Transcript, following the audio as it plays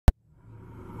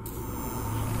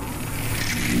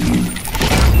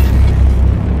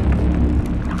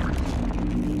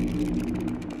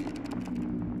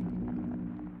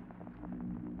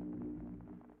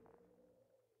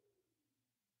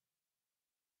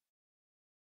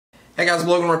Hey guys,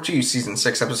 Logan Richardson, Season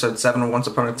 6, Episode 7 of Once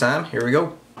Upon a Time. Here we go.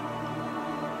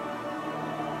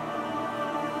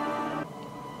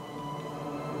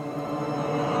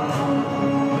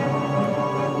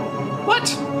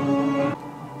 What?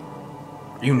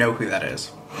 You know who that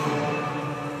is.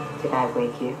 Did I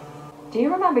wake you? Do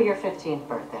you remember your 15th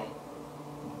birthday?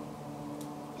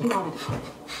 You wanted to quit.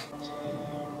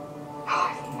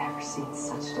 Oh, I've never seen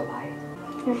such delight.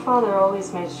 Your father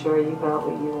always made sure you got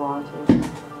what you wanted.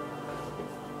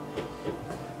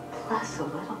 Plus a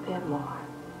little bit more.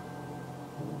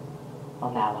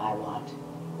 Well, now I want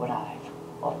what I've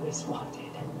always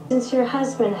wanted. Since your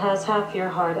husband has half your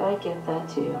heart, I get that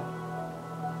too.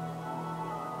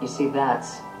 You see,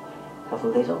 that's a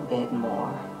little bit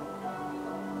more.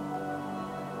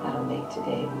 That'll make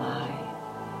today my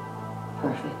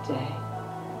perfect day.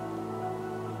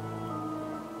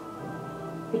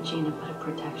 Regina put a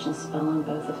protection spell on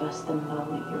both of us the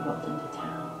moment you rolled into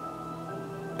town.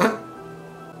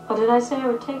 Oh, did I say I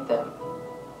would take them?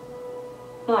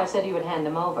 No, I said you would hand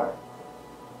them over.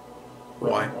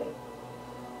 Why?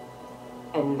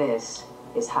 And this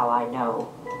is how I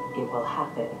know it will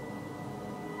happen.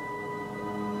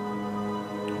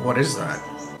 What is that?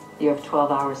 You have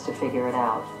 12 hours to figure it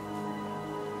out.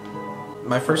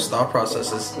 My first thought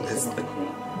process is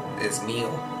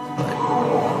Neil. But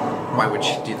why would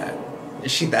she do that?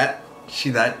 Is she that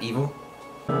evil?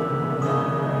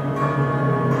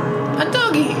 A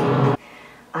doggy!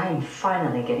 I am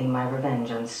finally getting my revenge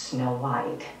on Snow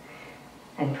White.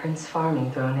 And Prince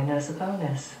Farming thrown in as a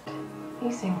bonus.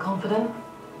 You seem confident.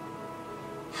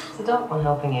 Is the dog one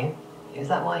helping you? Is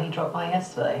that why he dropped by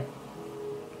yesterday?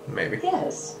 Maybe.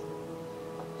 Yes.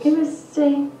 It was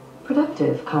a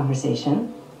productive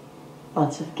conversation.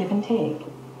 Lots of give and take.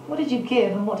 What did you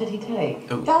give and what did he take?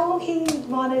 Oh, he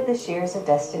wanted the shears of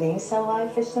destiny, so I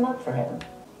fished them up for him.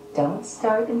 Don't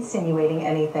start insinuating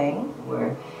anything.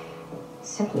 We're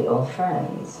simply old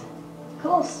friends. Of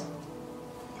course.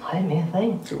 I didn't mean a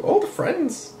thing. Two old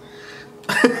friends?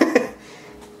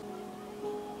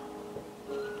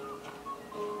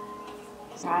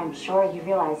 I'm sure you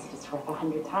realize it's worth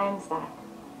 100 times that.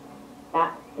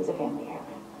 That is a family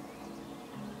heirloom.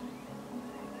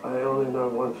 I only know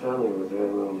one family with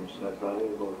heirlooms that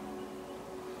valuable.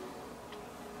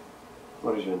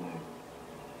 What is your name?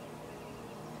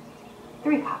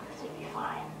 3 copies would be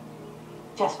fine.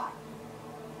 Just fine.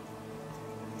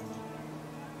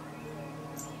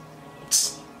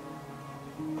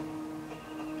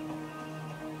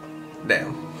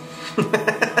 Damn.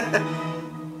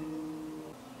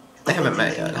 They haven't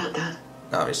met yet. About that.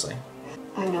 Obviously.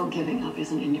 I know giving up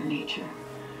isn't in your nature,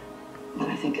 but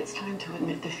I think it's time to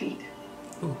admit defeat.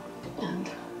 Ooh. And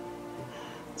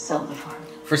sell the farm.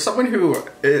 For someone who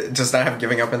does not have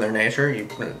giving up in their nature, you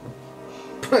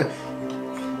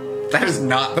that is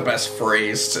not the best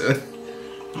phrase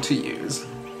to use.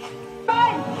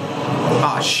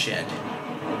 Aw, shit.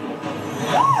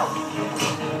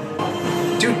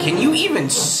 Dude, can you even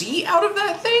see out of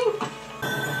that thing?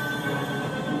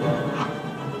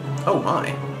 Oh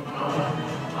my.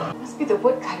 Must be the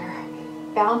woodcutter,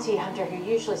 bounty hunter who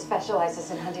usually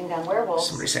specializes in hunting down werewolves.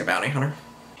 Somebody say bounty hunter.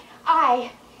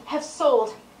 I have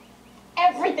sold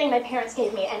everything my parents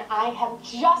gave me, and I have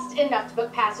just enough to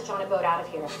book passage on a boat out of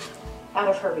here. Out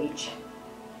of her reach.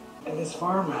 And this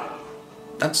farm?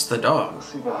 That's the dog.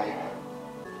 What's the value?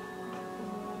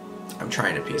 I'm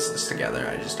trying to piece this together.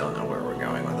 I just don't know where we're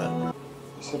going with it.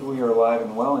 You said we were alive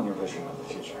and well in your vision of the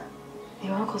future. The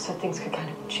Oracle said things could kind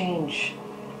of change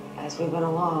as we went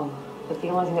along. But the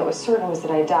only thing that was certain was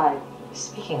that I died.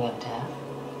 Speaking of death,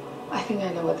 I think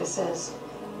I know what this is.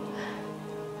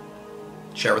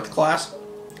 Share with the class.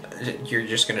 You're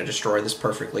just gonna destroy this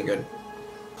perfectly good.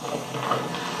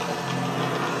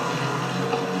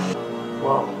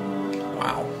 Whoa.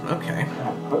 Wow, okay. What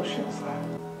kind of potion is that?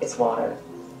 It's water.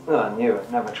 Well, you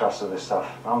never trusted this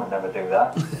stuff. Mama never do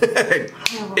that.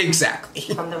 Exactly.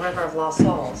 From the River of Lost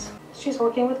Souls. She's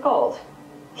working with gold.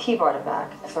 He brought it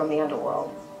back from the underworld.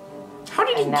 How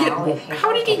did he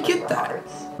get that?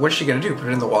 What's she gonna do? Put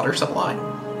it in the water supply?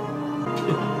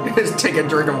 Just take a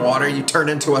drink of water, you turn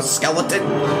into a skeleton?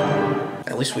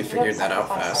 At least we figured that out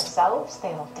fast. Themselves,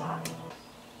 they'll die.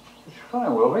 You sure it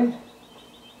will be?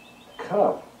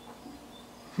 Cup.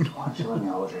 Why don't you let me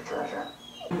hold your treasure?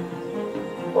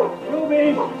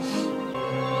 Ruby!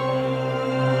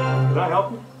 Can I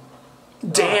help you?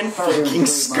 Dan fucking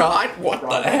Scott? What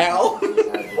the hell?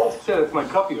 Say, that's my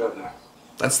cup you have there.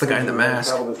 That's the guy in the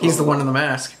mask. He's the one in the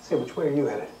mask. Say, which way are you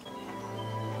headed?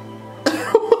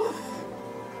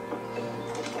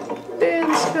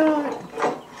 Dan Scott.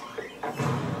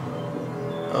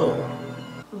 Oh.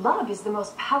 love is the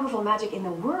most powerful magic in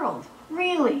the world.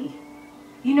 Really?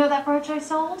 You know that brooch I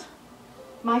sold?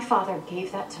 My father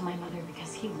gave that to my mother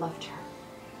because he loved her.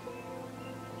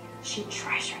 She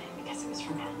treasured it because it was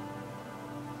from him.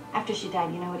 After she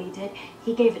died, you know what he did?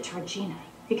 He gave it to Regina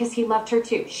because he loved her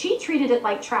too. She treated it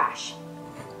like trash.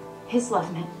 His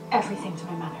love meant everything to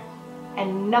my mother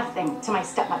and nothing to my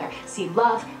stepmother. See,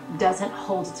 love doesn't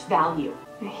hold its value.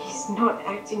 He's not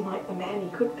acting like the man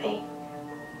he could be.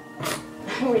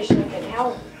 I wish I could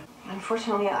help.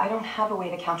 Unfortunately, I don't have a way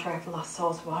to counteract Lost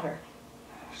Soul's water.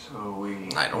 So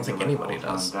I don't think anybody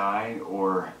does. Die,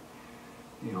 or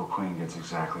the Evil Queen gets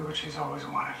exactly what she's always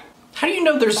wanted. How do you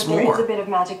know there's But there more? is a bit of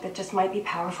magic that just might be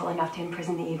powerful enough to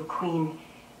imprison the Evil Queen.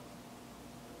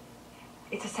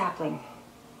 It's a sapling.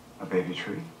 A baby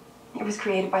tree? It was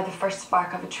created by the first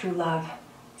spark of a true love.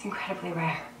 It's incredibly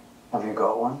rare. Have you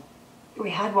got one? We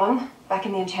had one back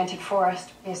in the Enchanted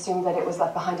Forest. We assumed that it was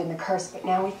left behind in the curse, but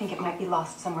now we think it might be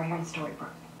lost somewhere here in Storybrooke.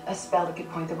 A spell that could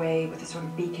point the way with a sort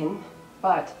of beacon,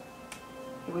 but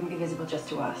it wouldn't be visible just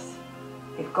to us.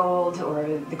 If Gold or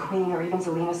the Queen or even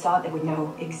Zelina saw it, they would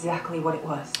know exactly what it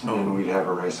was. And we'd have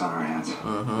a race on our hands.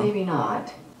 Maybe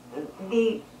not.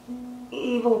 The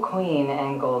Evil Queen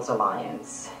and Gold's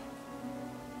alliance.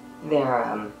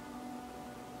 They're,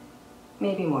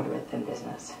 maybe more to it than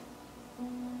business.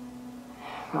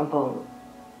 Rumple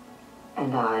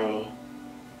and I,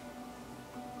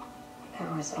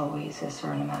 there was always a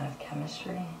certain amount of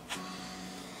chemistry.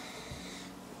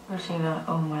 Regina,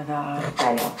 oh my God.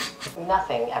 I know.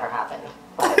 Nothing ever happened.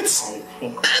 But I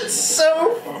think That's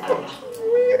so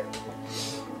weird.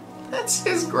 That's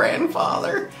his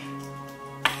grandfather.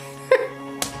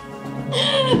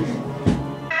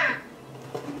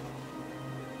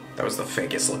 That was the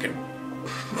fakest looking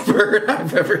bird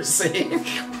I've ever seen.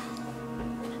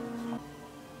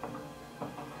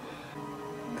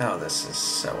 Oh, this is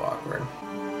so awkward.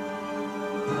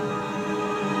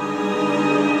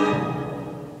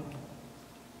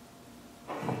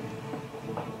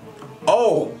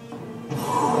 Oh!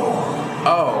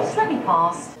 Oh. Just let me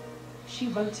pass. She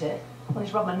wrote it. Well,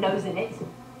 just rub my nose in it.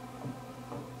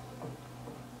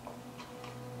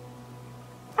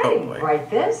 I didn't boy. write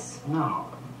this. No.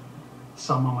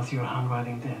 Someone with your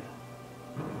handwriting did.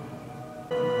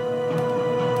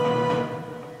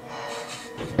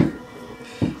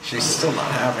 She's still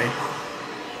not happy.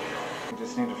 We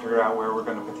just need to figure out where we're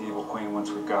going to put the Evil Queen once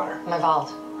we've got her. My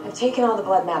vault. I've taken all the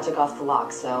blood magic off the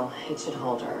lock, so it should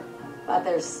hold her. But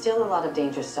there's still a lot of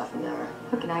dangerous stuff in there.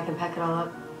 Look, and I can pack it all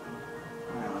up.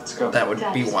 All right, let's go. That would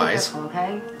Dad, be just wise. careful,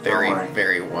 okay? Very, Don't worry.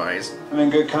 very wise. I'm in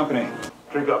good company.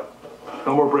 Drink up.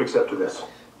 No more breaks after this.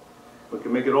 We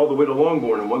can make it all the way to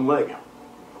Longbourn in one leg.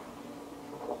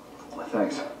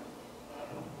 Thanks.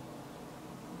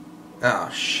 Oh,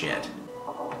 shit.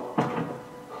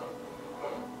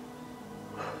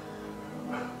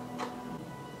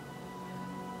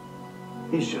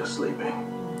 He's just sleeping.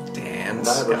 Dan And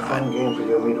I have a Scott. fun game for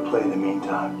you and me to play in the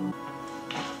meantime.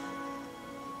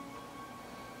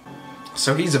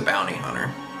 So he's a bounty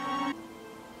hunter.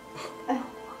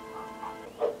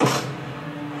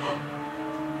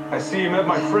 I see you met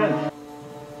my friend.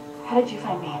 How did you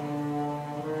find me?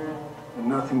 And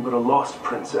nothing but a lost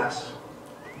princess.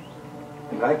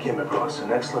 And I came across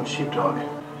an excellent sheepdog.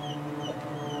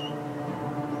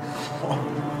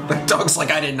 The dog's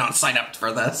like, I did not sign up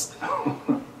for this.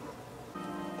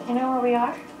 You know where we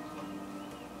are?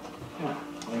 Yeah,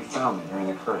 well, you found me during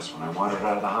the curse when I wandered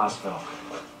out of the hospital.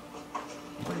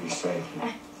 Where you saved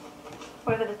me.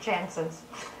 What are the chances?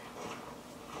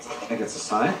 Think it's a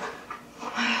sign?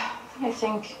 I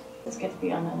think it's good to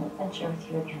be on an adventure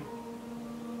with you again.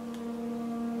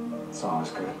 It's always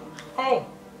good. Hey,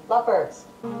 lovebirds.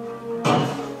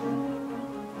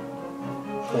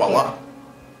 Voila.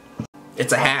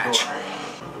 It's a hatch.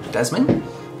 Desmond?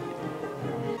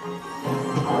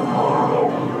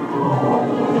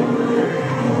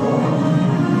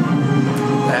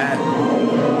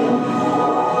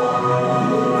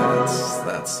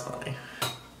 That's funny.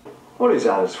 What is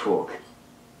Alice Fork?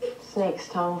 Snake's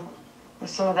tongue.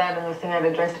 There's some of that in the thing I had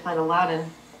to dress to find Aladdin.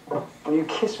 Will you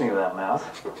kiss me with that mouth?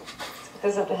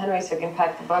 It's up to Henry so he can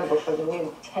pack the bug before the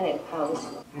new tenant comes.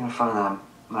 You're gonna find that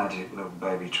magic little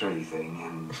baby tree thing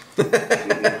and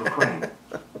the Evil Queen.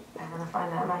 I'm gonna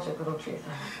find that magic little tree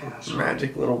thing. Yeah, that's right.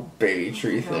 Magic little baby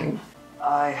tree thing.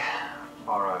 I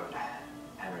borrowed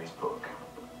Henry's book.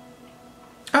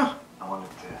 Oh. I wanted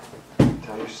to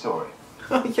tell you a story.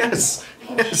 Oh, yes.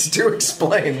 Yes, do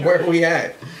explain. Where are we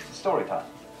at? Story time.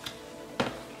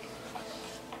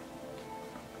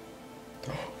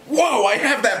 Whoa, I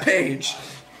have that page.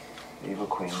 The Evil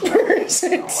Queen. Where is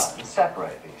it?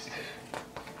 Separate these two.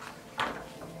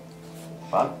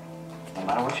 But no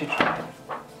matter what you tried,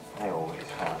 they always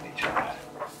found each other.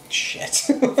 Shit.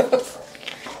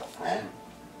 And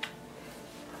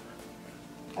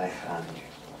they found you.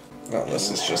 Well, this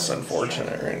is just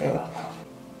unfortunate right now.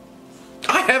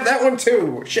 I have that one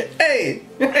too! Shit. Hey!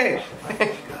 Hey!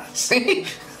 See?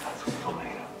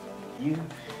 You.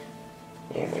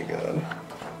 Oh my god.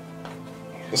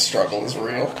 The struggle is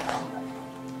real.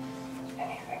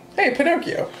 Hey,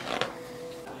 Pinocchio!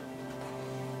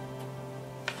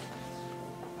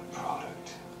 The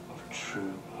product of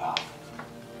true love.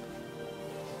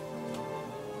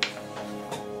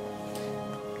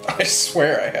 I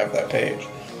swear I have that page.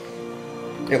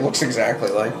 It looks exactly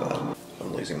like that.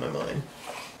 I'm losing my mind.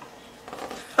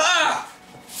 Ah!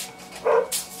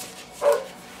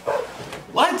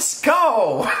 Let's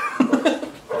go!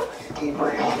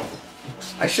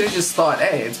 I should have just thought,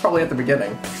 hey, it's probably at the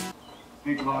beginning.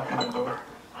 Big lock on the door.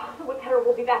 Woodcutter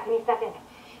will be back any second.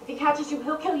 If he catches you,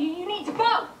 he'll kill you. You need to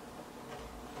go!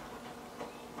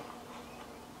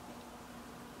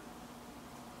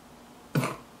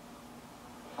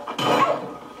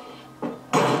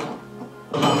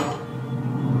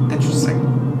 Interesting.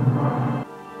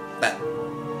 That.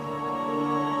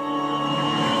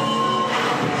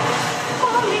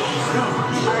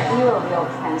 Aren't you a real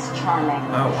Prince Charming?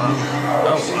 Oh, wow.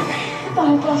 Oh, wow. I thought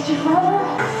I'd lost you forever.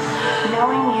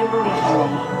 Knowing you believe in me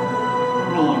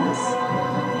means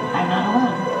I'm not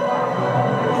alone.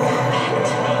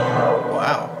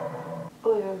 Wow.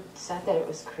 Well, you said that it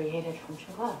was created from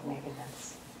true love. Maybe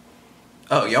that's...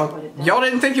 Oh, y'all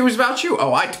didn't think it was about you?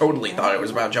 Oh, I totally thought it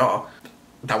was about y'all.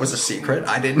 That was a secret.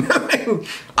 I didn't know.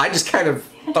 I just kind of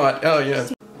thought, oh, yeah.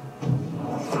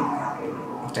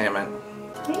 Damn it.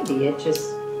 Maybe it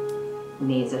just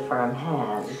needs a firm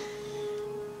hand.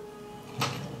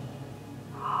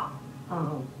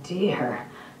 Oh dear.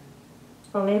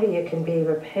 Well, maybe you can be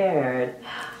repaired.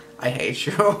 I hate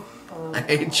you. I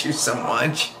hate you so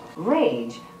much.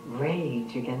 Rage.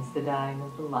 Rage against the dying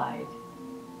of the light.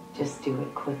 Just do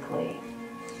it quickly.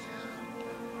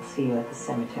 I'll see you at the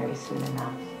cemetery soon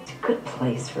enough. It's a good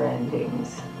place for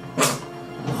endings.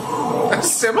 A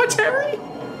cemetery?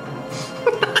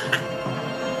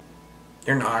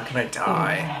 You're not gonna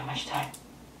die. I don't have much time.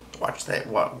 Watch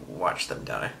them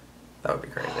die. That would be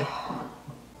crazy.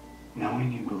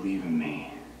 Knowing you believe in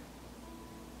me,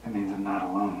 that means I'm not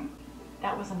alone.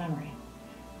 That was a memory.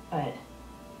 But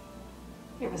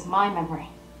it was my memory.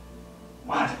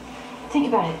 What? Think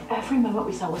about it. Every moment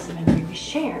we saw was a memory we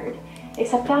shared.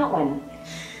 Except that one.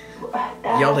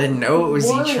 Y'all didn't know it was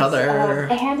Words, each other.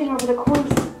 Handing over the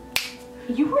corpse.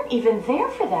 You weren't even there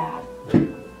for that.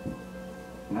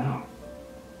 No.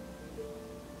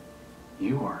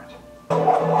 You weren't.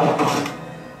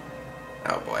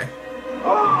 Oh boy.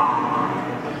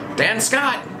 Dan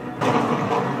Scott!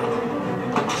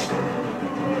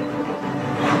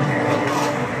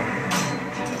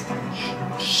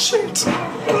 Shit!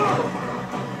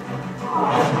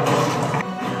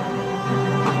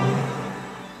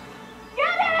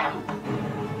 Get him!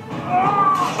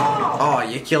 Oh,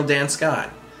 you killed Dan Scott.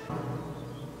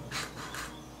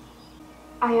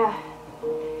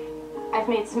 I've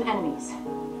made some enemies.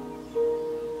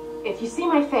 If you see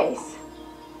my face,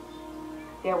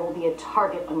 there will be a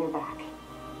target on your back.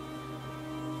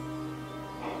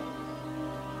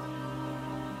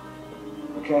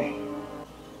 Okay.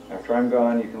 After I'm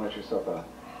gone, you can let yourself out.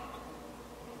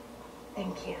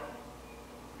 Thank you.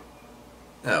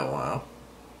 Oh, wow.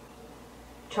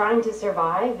 Trying to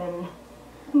survive and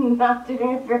not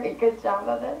doing a very good job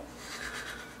of it.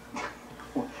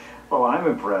 Well, I'm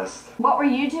impressed. What were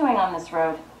you doing on this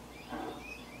road?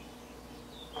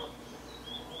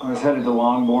 I was headed to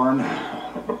Longbourn,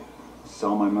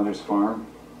 sell my mother's farm.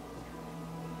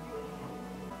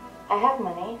 I have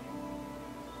money.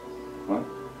 What?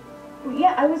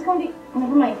 Yeah, I was going to...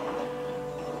 Never mind.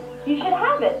 You should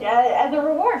have it as a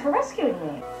reward for rescuing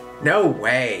me. No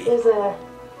way. There's a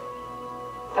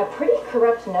pretty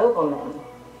corrupt nobleman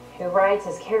who rides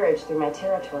his carriage through my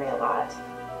territory a lot.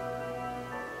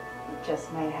 It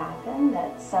just may happen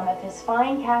that some of his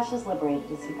fine cash is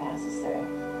liberated as he passes through.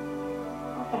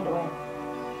 I'll find a way.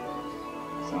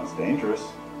 Sounds dangerous.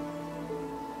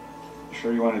 You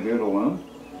sure you want to do it alone?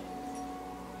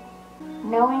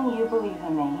 Knowing you believe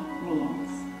in me means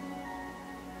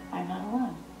I'm not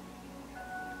alone.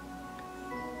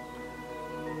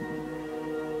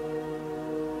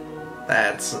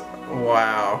 That's...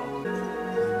 wow.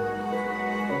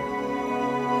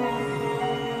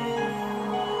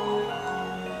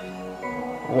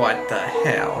 What the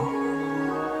hell?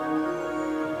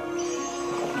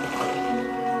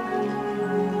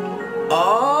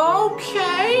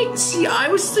 Okay. See, I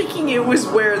was thinking it was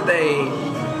where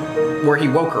he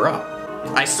woke her up.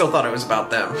 I still thought it was about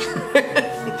them.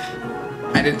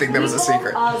 I didn't think that was a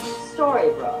secret.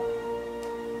 Storybrooke.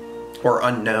 Or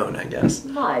unknown, I guess.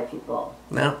 My people.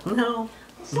 No. I'm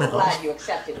so glad you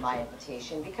accepted my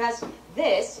invitation because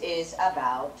this is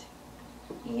about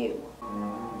you.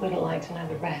 Would you like to know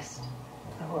the rest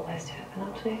of what lies to happen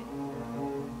up to you?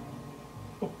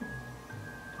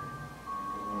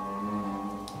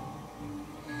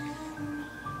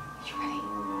 You ready?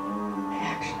 I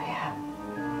actually am.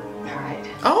 All right.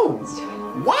 Oh! Let's do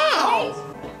it. Wow!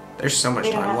 There's so much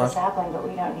We don't time have left. a sapling, but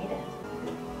we don't need it.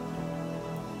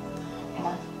 You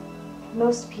know,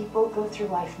 most people go through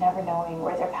life never knowing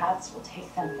where their paths will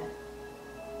take them. But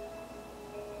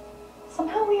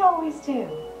somehow we always do.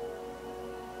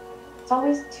 It's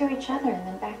always to each other and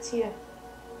then back to you.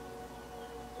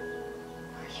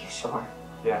 Are you sure?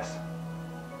 Yes.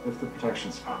 If the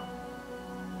protection spell.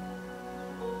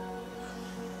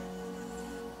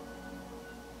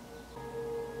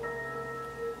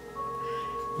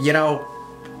 You know,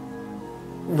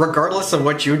 regardless of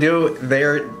what you do,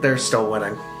 they're still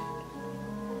winning.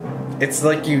 It's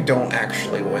like you don't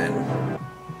actually win.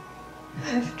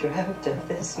 I've dreamt of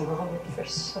this moment for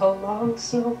so long,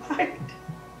 Snow White.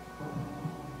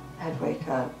 I'd wake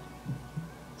up,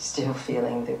 still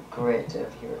feeling the grit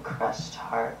of your crushed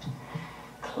heart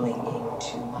clinging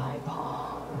to my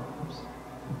palms.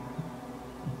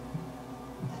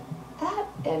 That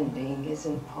ending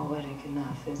isn't poetic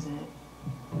enough, is it?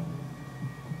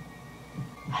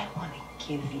 I want to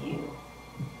give you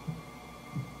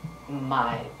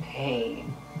my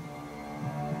pain.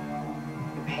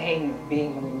 The pain of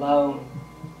being alone.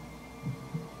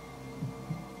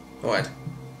 What?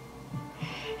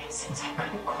 And since I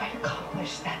couldn't quite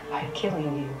accomplish that by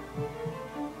killing you,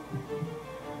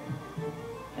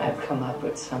 I've come up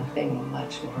with something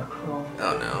much more cruel.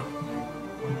 Oh no.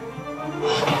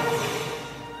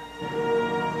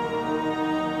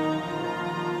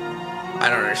 I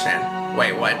don't understand.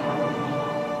 Wait, what?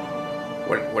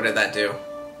 What did that do?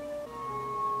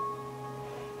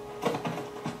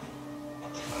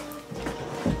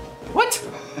 What?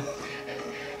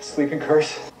 Sleeping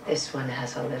curse? This one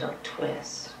has a little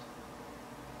twist.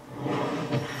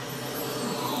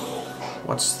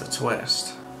 What's the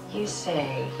twist? You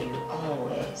say you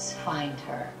always find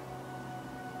her.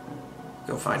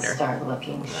 Go find her. Start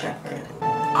looking, Shepherd.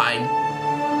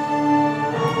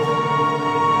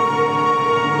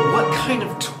 What kind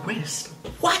of twist?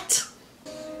 What?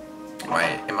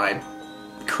 Am I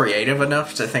creative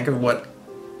enough to think of what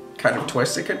kind of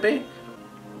twist it could be?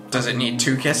 Does it need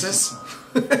 2 kisses?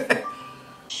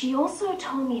 She also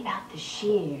told me about the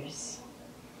shears.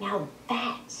 Now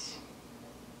that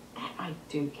I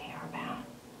do care about.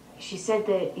 She said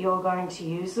that you're going to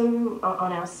use them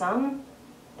on our son.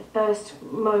 The first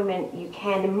moment you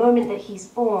can, the moment that he's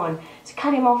born, to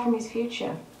cut him off from his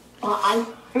future. Well, I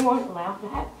won't allow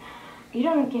that. You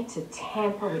don't get to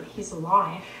tamper with his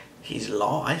life. His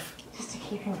life? Just to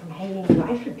keep him from hating you.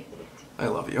 I forbid it. I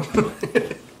love you.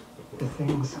 The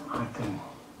things I've done,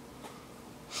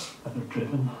 I've been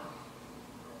driven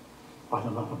by the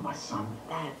love of my son.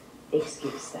 That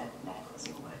excuse, that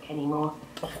doesn't work anymore.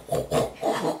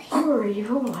 If you were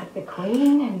evil like the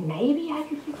Queen, and maybe I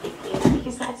could forgive you,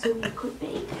 because that's all you could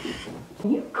be.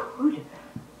 You could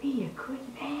be a good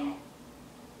man.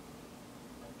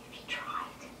 If you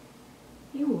tried.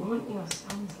 You want your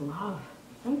son's love.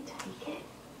 Don't take it.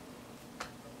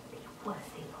 Be worthy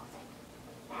of it.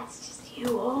 That's just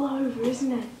you all over,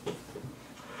 isn't it?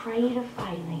 Afraid of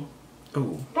failing.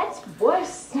 Ooh. That's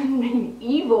worse than being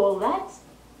evil. That's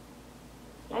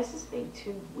just being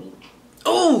too weak.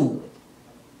 Ooh!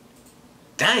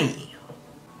 Dang.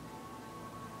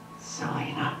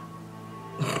 Selena.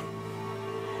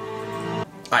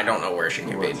 I don't know where she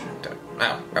can be.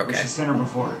 Oh, We okay. should seen her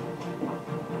before.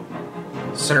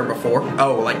 Seen her before?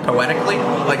 Oh, like poetically?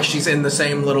 Like she's in the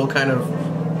same little kind of...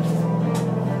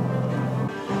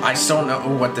 I still don't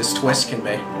know what this twist can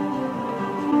be.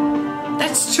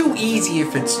 That's too easy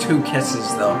if it's 2 kisses,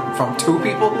 though. From 2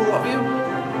 people who love you?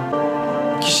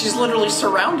 'Cause she's literally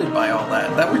surrounded by all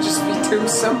that. That would just be too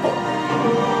simple.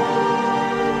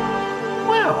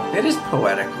 Wow, it is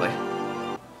poetically.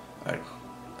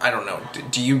 I don't know.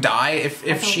 Do you die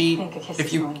if she... I don't think a kiss if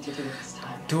is you... going to do it this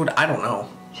time. Dude, I don't know.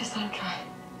 Just let him try.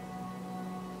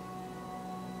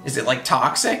 Is it like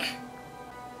toxic?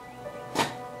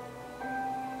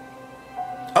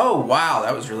 Oh wow,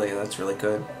 that's really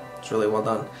good. It's really well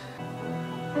done.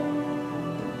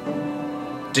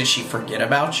 Did she forget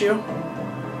about you?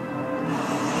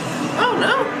 Oh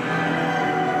no.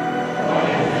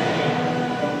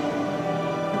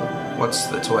 What's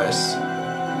the twist?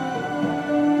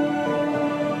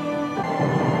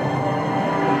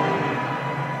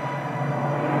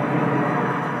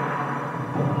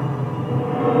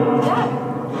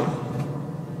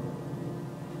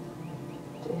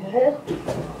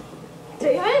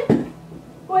 David?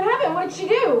 What happened? What did she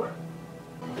do?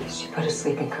 She put a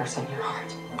sleeping curse on your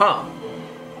heart. Oh.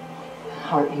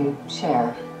 Heart you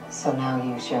share, so now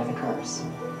you share the curse.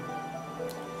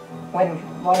 When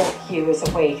one of you is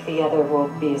awake, the other will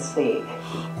be asleep.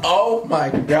 Oh my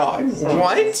god. So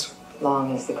what? As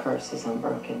long as the curse is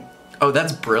unbroken. Oh,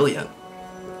 that's brilliant.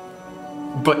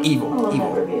 But evil. We'll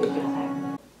Evil. never be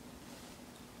together.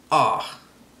 Ah.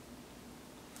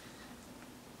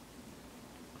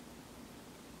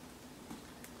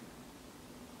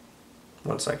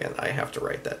 One second, I have to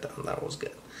write that down. That was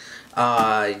good.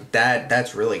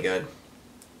 That's really good.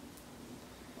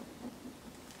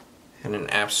 And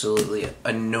an absolutely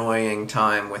annoying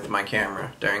time with my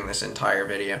camera during this entire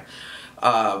video.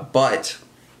 But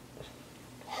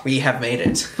we have made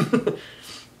it.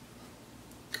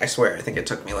 I swear, I think it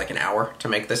took me like an hour to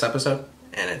make this episode,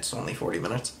 and it's only 40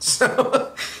 minutes,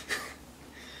 so...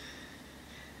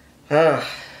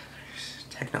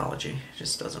 Technology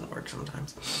just doesn't work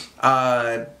sometimes.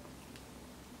 That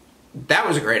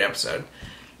was a great episode.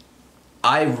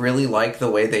 I really like the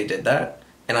way they did that,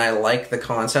 and I like the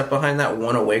concept behind that,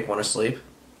 one awake, one asleep,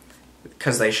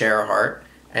 because they share a heart,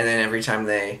 and then every time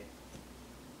they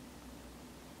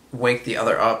wake the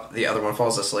other up, the other one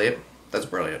falls asleep. That's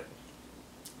brilliant.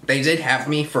 They did have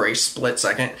me for a split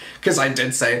second, because I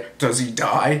did say, does he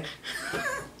die?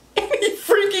 And he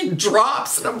freaking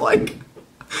drops, and I'm like...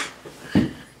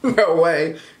 No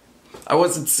way. I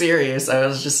wasn't serious. I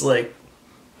was just like,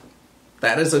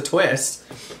 that is a twist.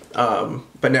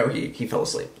 But no, he fell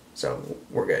asleep. So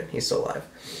we're good. He's still alive.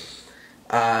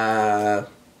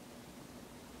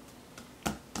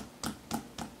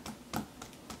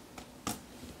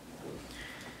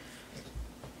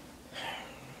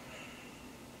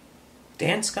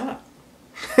 Dan Scott.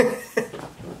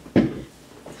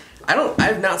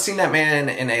 I've not seen that man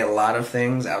in a lot of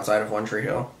things outside of One Tree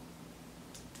Hill.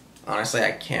 Honestly,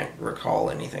 I can't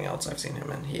recall anything else I've seen him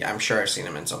in. I'm sure I've seen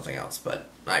him in something else, but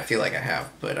I feel like I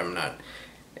have, but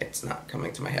it's not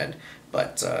coming to my head.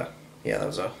 But, yeah, that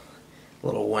was a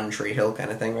little One Tree Hill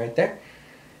kind of thing right there.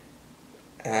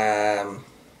 Yeah,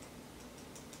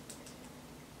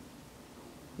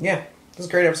 this is a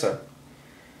great episode.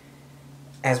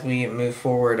 As we move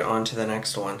forward on to the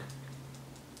next one.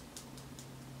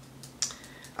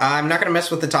 I'm not going to mess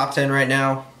with the top 10 right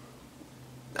now.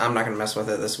 I'm not going to mess with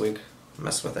it this week.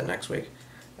 Mess with it next week.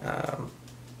 I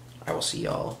will see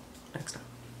y'all next time.